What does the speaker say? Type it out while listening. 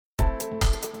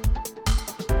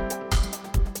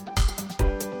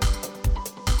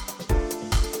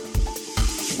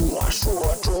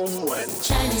说中文。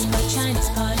 Chinese pot, Chinese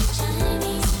pot,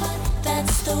 Chinese pot.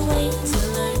 That's the way to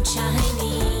learn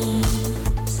Chinese.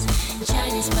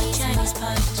 Chinese pot, Chinese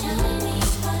pot,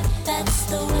 Chinese pot. That's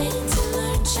the way to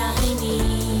learn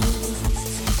Chinese.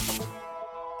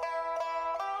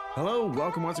 Hello,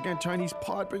 welcome once again. Chinese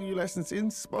Pod, bringing you lessons in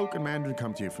spoken Mandarin.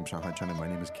 Come to you from Shanghai, China. My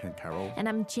name is Ken Carroll. And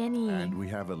I'm Jenny. And we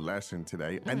have a lesson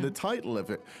today. And the title of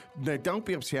it, now don't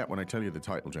be upset when I tell you the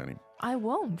title, Jenny. I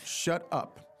won't. Shut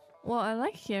up. Well, I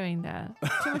like hearing that.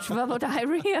 Too much verbal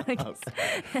diarrhea, I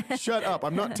guess. Shut up.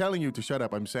 I'm not telling you to shut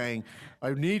up. I'm saying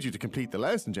I need you to complete the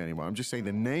lesson, Jenny. Well, I'm just saying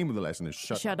the name of the lesson is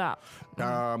Shut up.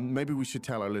 Maybe we should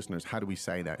tell our listeners, how do we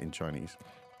say that in Chinese?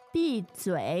 闭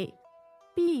嘴,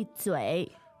闭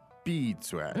嘴. 闭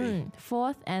嘴.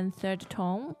 Fourth and third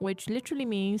tone, which literally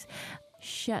means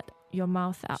shut your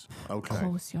mouth up. Okay.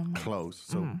 Close your mouth. Close.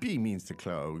 So 闭 means to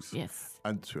close. Yes.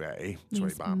 And 嘴, Means 嘴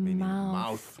巴 meaning mouth.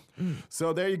 mouth.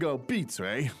 So there you go, 闭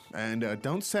嘴. And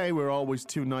don't say we're always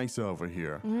too nice over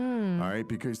here. All right,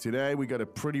 because today we got a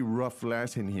pretty rough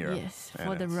lesson here. Yes, And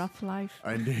for the it's- rough life.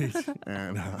 Indeed.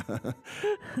 And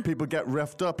people get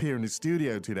roughed up here in the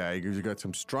studio today because you got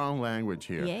some strong language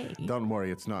here. Yay. Don't worry,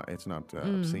 it's not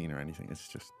obscene or anything. It's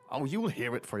just, you'll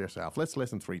hear it for yourself. Let's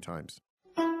listen 3 times.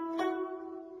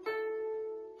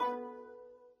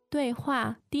 对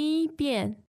话第一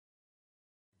遍。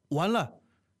完了，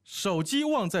手机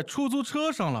忘在出租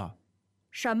车上了，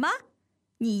什么？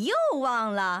你又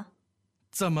忘了？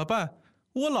怎么办？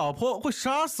我老婆会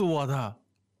杀死我的，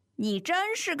你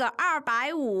真是个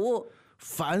250。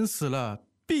烦死了！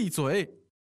闭嘴！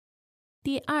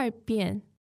第二遍。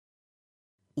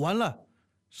完了，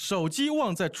手机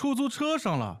忘在出租车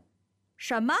上了，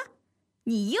什么？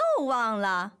你又忘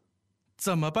了？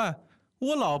怎么办？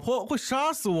我老婆会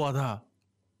杀死我的，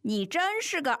你真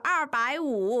是个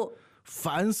250。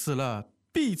烦死了！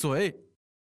闭嘴！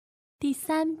第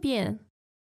三遍。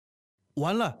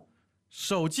完了，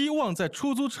手机忘在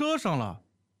出租车上了，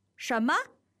什么？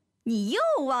你又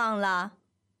忘了？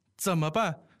怎么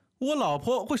办？我老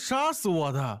婆会杀死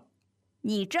我的，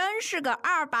你真是个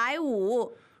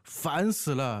250。烦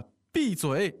死了！闭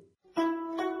嘴！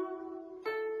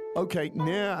 Okay,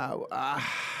 now,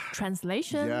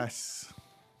 Translation. yes.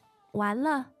 完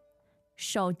了，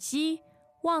手机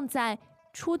忘在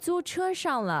出租车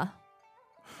上了。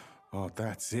 Oh,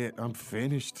 that's it. I'm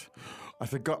finished. I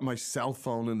forgot my cell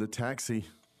phone in the taxi.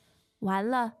 完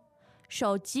了，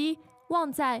手机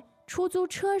忘在出租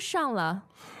车上了。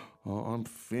 Oh, I'm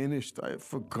finished. I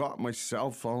forgot my cell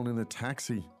phone in the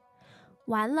taxi.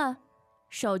 完了，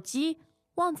手机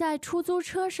忘在出租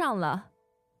车上了。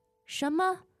什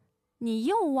么？你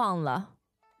又忘了？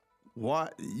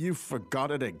 What? You forgot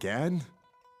it again?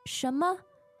 什么？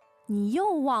你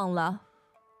又忘了？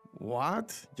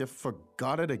 What? You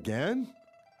forgot it again?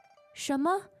 什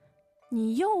么？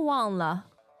你又忘了？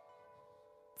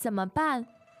怎么办？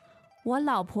我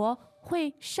老婆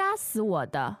会杀死我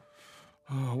的。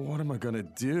 Oh, what am I going to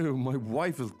do? My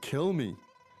wife will kill me.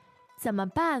 怎么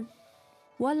办？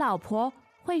我老婆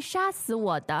会杀死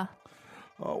我的。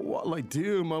 Oh, what'll I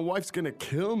do? My wife's going to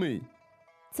kill me.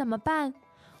 怎么办？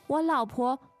我老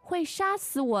婆会杀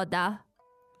死我的。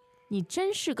你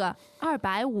真是个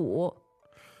250。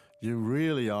 You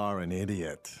really are an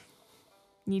idiot.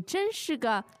 你真是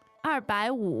个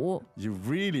250。 You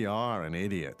really are an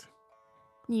idiot.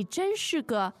 你真是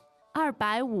个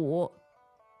250。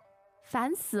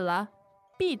烦死了，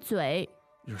闭嘴！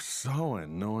 You're so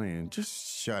annoying. Just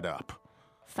shut up.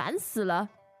 烦死了，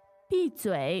闭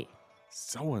嘴！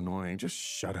 So annoying. Just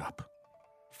shut up.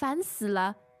 烦死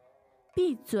了，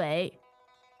闭嘴！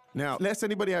 Now, lest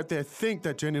anybody out there think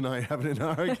that Jenny and I are having an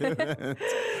argument,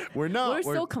 we're not.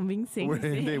 We're so convincing.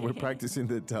 We're practicing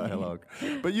the dialogue.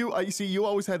 But you see, you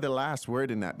always had the last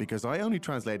word in that because I only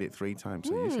translated it 3 times,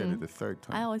 so you said it the 3rd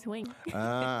time. I always win.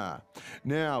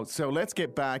 Now, so let's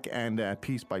get back and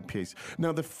piece by piece.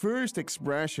 Now, the first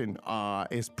expression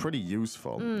is pretty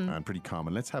useful and pretty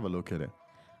common. Let's have a look at it.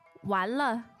 完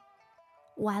了，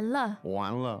完了。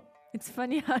完了. It's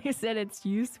funny how you said it's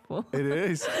useful. It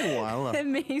is. 完了. It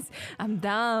means I'm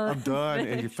done. I'm done.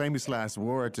 And your famous last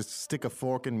word, just stick a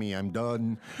fork in me. I'm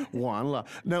done. 完了.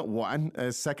 Now, 完,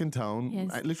 second tone,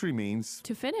 Yes. it literally means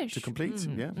To finish. to complete.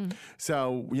 Yeah.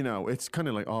 So, it's kind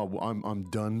of like, I'm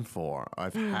done for.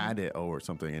 I've had it or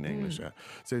something in English.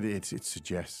 So it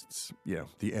suggests,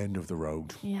 the end of the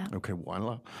road. Yeah. Okay, 完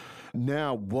了.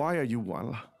 Now, why are you 完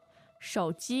了?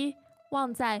 手机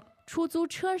忘在出租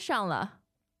车上了。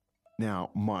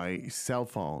 Now, my cell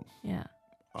phone, Yeah.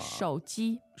 手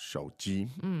机手机,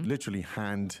 literally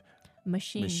hand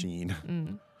machine.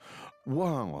 machine.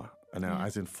 忘了. And now,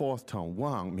 as in fourth tone,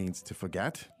 忘 means to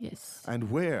forget. Yes. And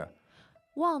where?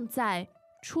 忘在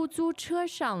出租车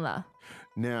上了。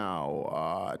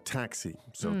 Now, taxi.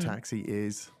 So taxi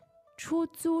is 出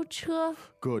租车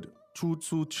good. 出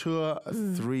租车,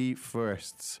 3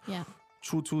 firsts. Yeah.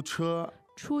 出租车.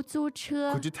 出租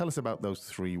车 Could you tell us about those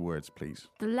 3 words, please?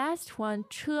 The last one,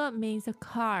 车 means a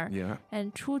car. Yeah.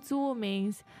 And 出租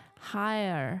means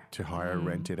hire. To hire,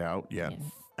 rent it out. Yeah. Yes.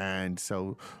 And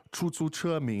so 出租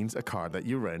车 means a car that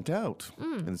you rent out.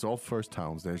 And it's all first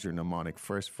towns. There's your mnemonic.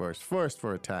 First for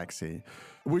a taxi,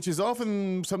 which is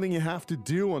often something you have to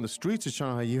do on the streets of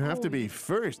Shanghai. You have to be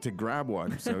first to grab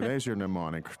one. So there's your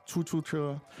mnemonic. 出租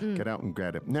车. Get out and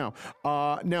get it. Now,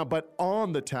 but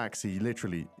on the taxi,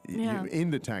 literally, Yeah. in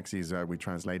the taxis, we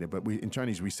translate it. But in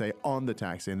Chinese, we say on the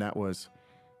taxi. And that was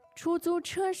出租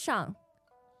车上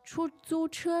出租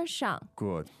车上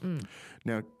good.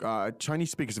 Now, Chinese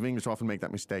speakers of English often make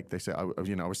that mistake. They say, I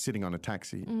was sitting on a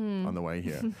taxi on the way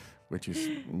here, which is,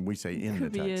 we say in the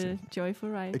Could be taxi. a joyful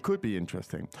ride. It could be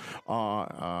interesting.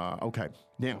 Okay,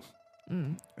 now,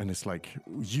 and it's like,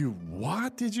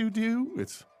 what did you do?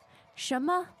 It's 什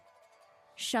么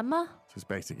什么 just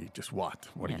basically just what?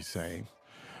 What are you Yes. saying?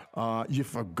 You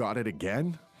forgot it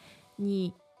again?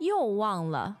 你又忘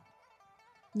了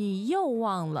你又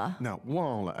忘了 Now,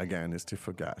 忘了 again is to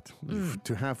forget,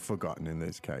 to have forgotten in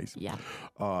this case. Yeah.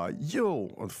 又,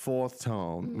 fourth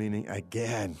tone, meaning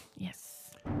again.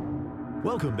 Yes.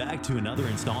 Welcome back to another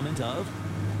installment of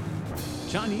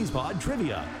Chinese Pod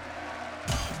Trivia.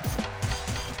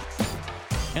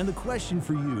 And the question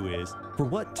for you is, for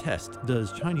what test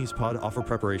does Chinese Pod offer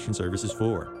preparation services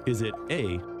for? Is it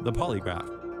A, the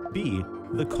polygraph, B,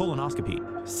 the colonoscopy,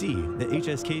 C, the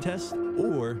HSK test,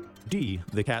 or D,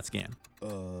 the CAT scan?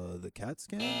 The CAT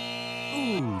scan?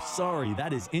 Ooh, sorry,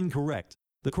 that is incorrect.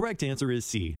 The correct answer is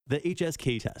C, the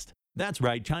HSK test. That's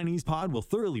right, Chinese Pod will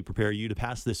thoroughly prepare you to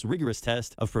pass this rigorous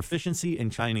test of proficiency in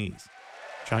Chinese.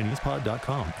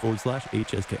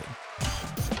 ChinesePod.com/HSK.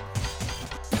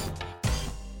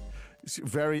 It's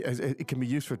it can be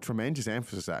used for tremendous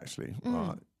emphasis, actually.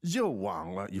 又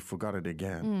忘了, you forgot it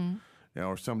again.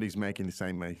 Or somebody's making the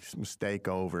same mistake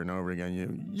over and over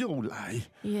again. 又来.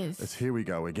 Yes. It's here we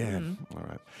go again. All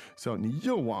right. So 你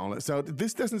又忘了. So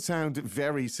this doesn't sound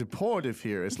very supportive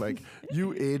here. It's like,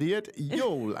 you idiot,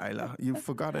 又来了. You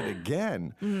forgot it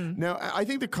again. Now, I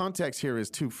think the context here is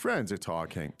 2 friends are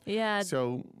talking. Yeah.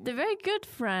 So They're very good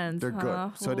friends. they're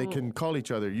good. So they can call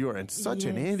each other, you're such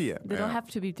an Yes. idiot. They don't have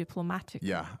to be diplomatic.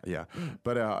 Yeah.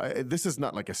 But this is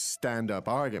not like a stand-up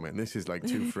argument. This is like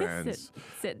 2 friends.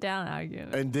 Sit down argument.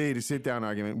 Indeed, a sit-down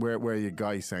argument where your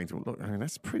guy's saying to him, look, I mean,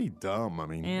 that's pretty dumb. I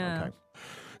mean, Yeah. okay.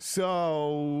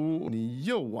 So, 你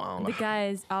又忘了. The guy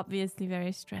is obviously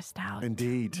very stressed out.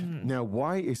 Indeed. Now,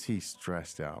 why is he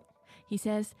stressed out? He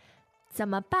says, 怎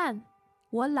么办？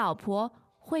我老婆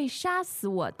会杀死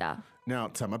我的。 Now,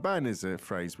 怎么办 is a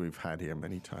phrase we've had here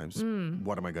many times.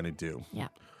 What am I going to do? Yeah.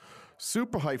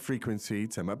 Super high frequency,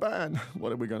 怎么办?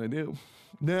 What are we going to do?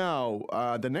 Now,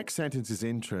 the next sentence is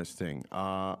interesting.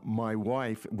 My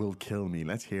wife will kill me.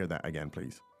 Let's hear that again,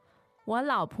 please. 我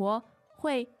老婆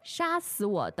会杀死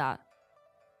我的。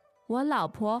我老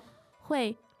婆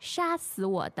会杀死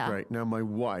我的。 Right. Now, my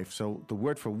wife. So the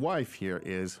word for wife here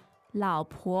is. 老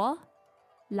婆，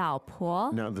老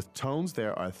婆。 Now, the tones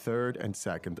there are third and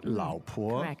second. 老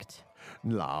婆. Correct.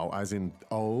 老, as in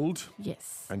old.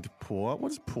 Yes. And 婆.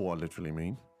 What does 婆 literally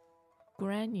mean?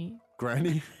 Granny.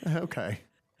 Granny? Okay.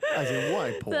 As in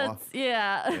外婆. That's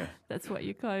yeah. That's what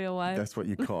you call your wife. That's what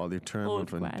you call the term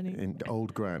Old of granny.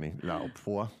 old granny. 老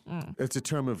婆. It's a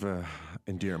term of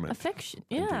endearment. Affection.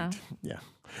 Yeah. Indeed. Yeah.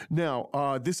 Now,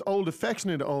 this old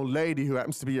affectionate old lady who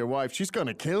happens to be your wife, she's going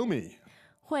to kill me.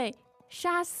 会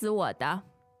杀死我的。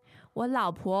我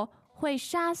老婆会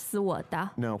杀死我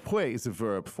的。 Now, 会 is a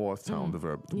verb, fourth tone, the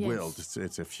verb Yes. will.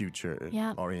 It's a future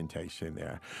Yeah. orientation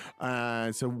there.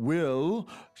 So will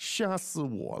杀死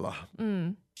我了.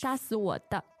杀死我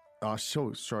的。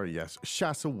 Sorry, yes.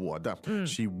 杀死我的.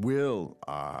 She will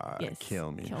Yes,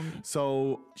 kill me. kill me.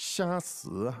 So 杀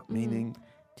死 meaning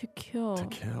To kill. to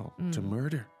kill, to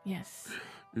murder. Yes.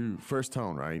 Ooh, first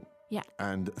tone, right? Yeah.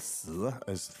 And 死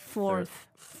is Fourth.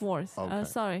 Okay.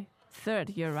 Sorry. Third.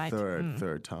 You're right.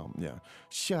 third tone, yeah.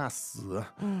 吓死.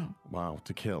 Wow,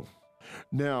 to kill.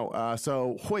 Now,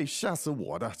 so 会吓死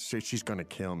我的. She's going to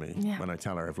kill me Yeah. when I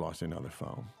tell her I've lost another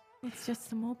phone. It's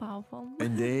just a mobile phone.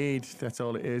 Indeed, that's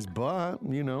all it is. But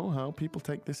you know how people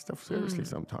take this stuff seriously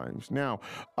sometimes. Now,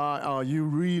 you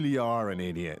really are an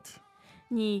idiot.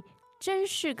 你真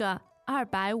是个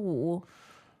250。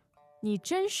你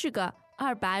真是个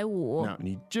250 Now,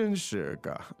 你真是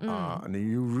个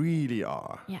you really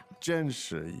are. Yeah. 真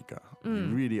是一个 You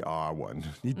really are one.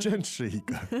 你真是一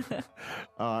个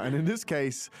And in this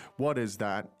case, what is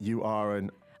that? You are an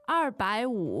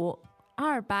 250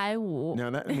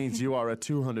 Now that means you are a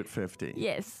 250.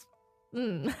 Yes.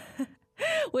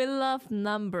 We love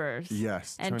numbers.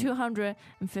 Yes. And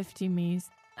 250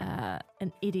 means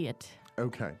an idiot.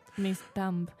 Okay. Means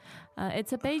dumb.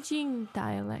 It's a Beijing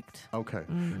dialect. Okay.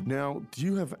 Now, do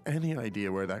you have any idea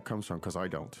where that comes from? Because I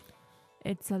don't.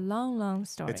 It's a long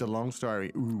story. It's a long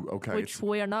story. Ooh, okay. Which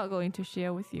we are not going to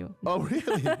share with you. Oh,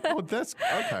 really? Oh, that's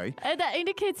okay. And that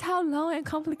indicates how long and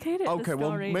complicated the Okay,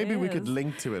 well, story maybe we is. could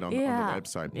link to it on the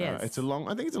website. Yes. It's a long.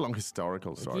 I think it's a long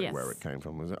historical story Yes. where it came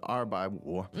from. Was it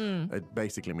Arbeiwo? It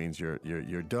basically means you're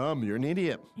dumb. You're an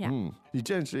idiot. Yeah. 你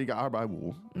真是一个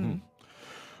Arbeiwo.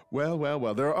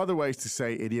 Well. There are other ways to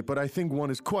say idiot, but I think one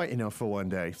is quite enough for one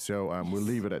day. So we'll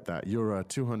leave it at that. You're a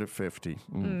 250.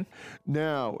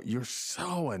 Now, you're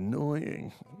so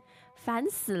annoying. 烦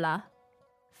死了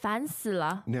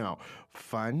Now,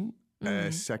 fun,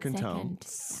 second tone,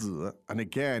 死. And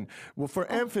again, well, for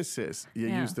emphasis, you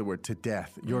use the word to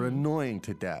death. You're annoying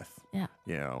to death. Yeah.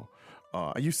 You know,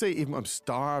 you say, even I'm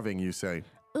starving, you say,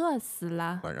 饿死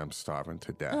了 like I'm starving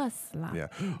to death. 饿死了 Yeah.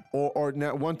 Or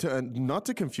now one to not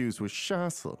to confuse with 吓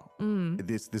死.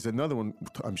 There's another one.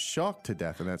 I'm shocked to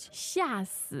death, and that's 吓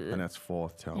死 and that's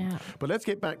fourth tone. Yeah. But let's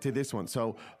get back to this one.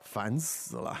 So 烦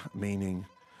死了 meaning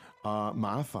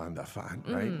麻烦的烦,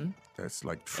 right? That's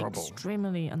like trouble.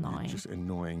 Extremely annoying. You're just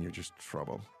annoying. You're just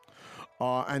trouble.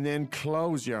 And then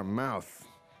close your mouth.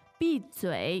 闭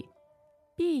嘴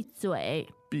闭嘴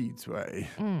闭嘴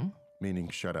meaning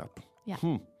shut up. Yeah.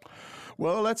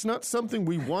 Well, that's not something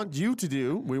we want you to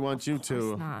do. We want you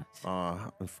to not.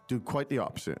 do quite the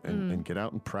opposite and get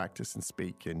out and practice and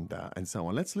speak and so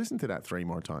on. Let's listen to that 3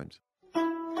 more times.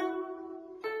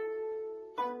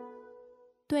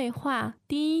 对话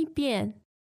第一遍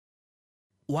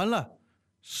完了，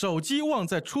手机忘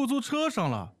在出租车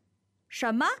上了，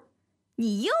什么？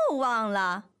你又忘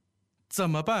了？怎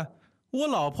么办？我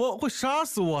老婆会杀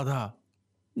死我的。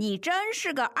你真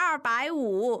是个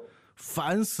250。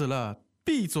烦死了！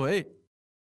闭嘴！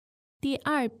第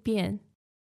二遍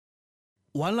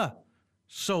完了，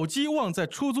手机忘在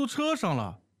出租车上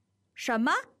了，什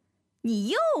么？你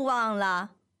又忘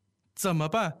了？怎么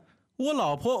办？我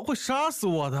老婆会杀死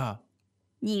我的。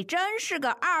你真是个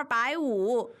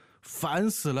250。烦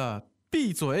死了！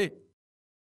闭嘴！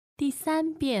第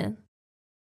三遍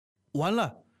完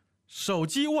了，手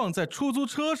机忘在出租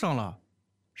车上了，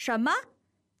什么？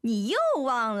你又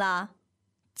忘了？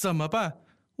怎么办？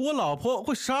我老婆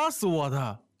会杀死我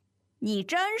的。你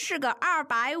真是个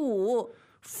250。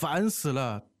烦死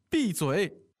了！闭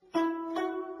嘴！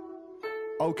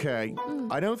 Okay,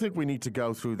 I don't think we need to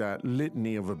go through that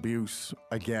litany of abuse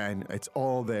again. It's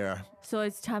all there. So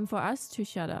it's time for us to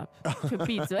shut up. To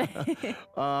闭嘴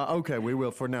Okay, we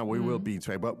will. For now, we will be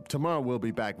betray. But tomorrow we'll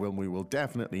be back when we will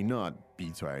definitely not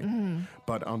betray.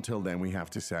 But until then, we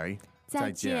have to say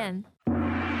再见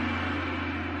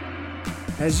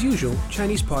As usual,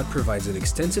 ChinesePod provides an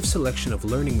extensive selection of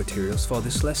learning materials for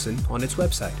this lesson on its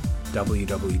website,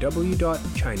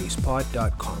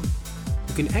 www.chinesepod.com.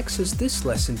 You can access this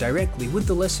lesson directly with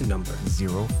the lesson number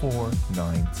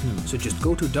 0492. So just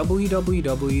go to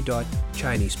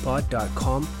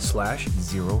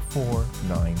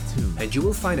www.chinesepod.com/0492 and you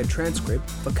will find a transcript,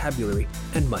 vocabulary,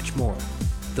 and much more.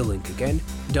 The link again,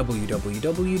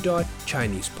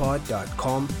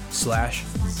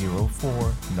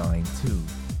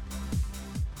 www.chinesepod.com/0492.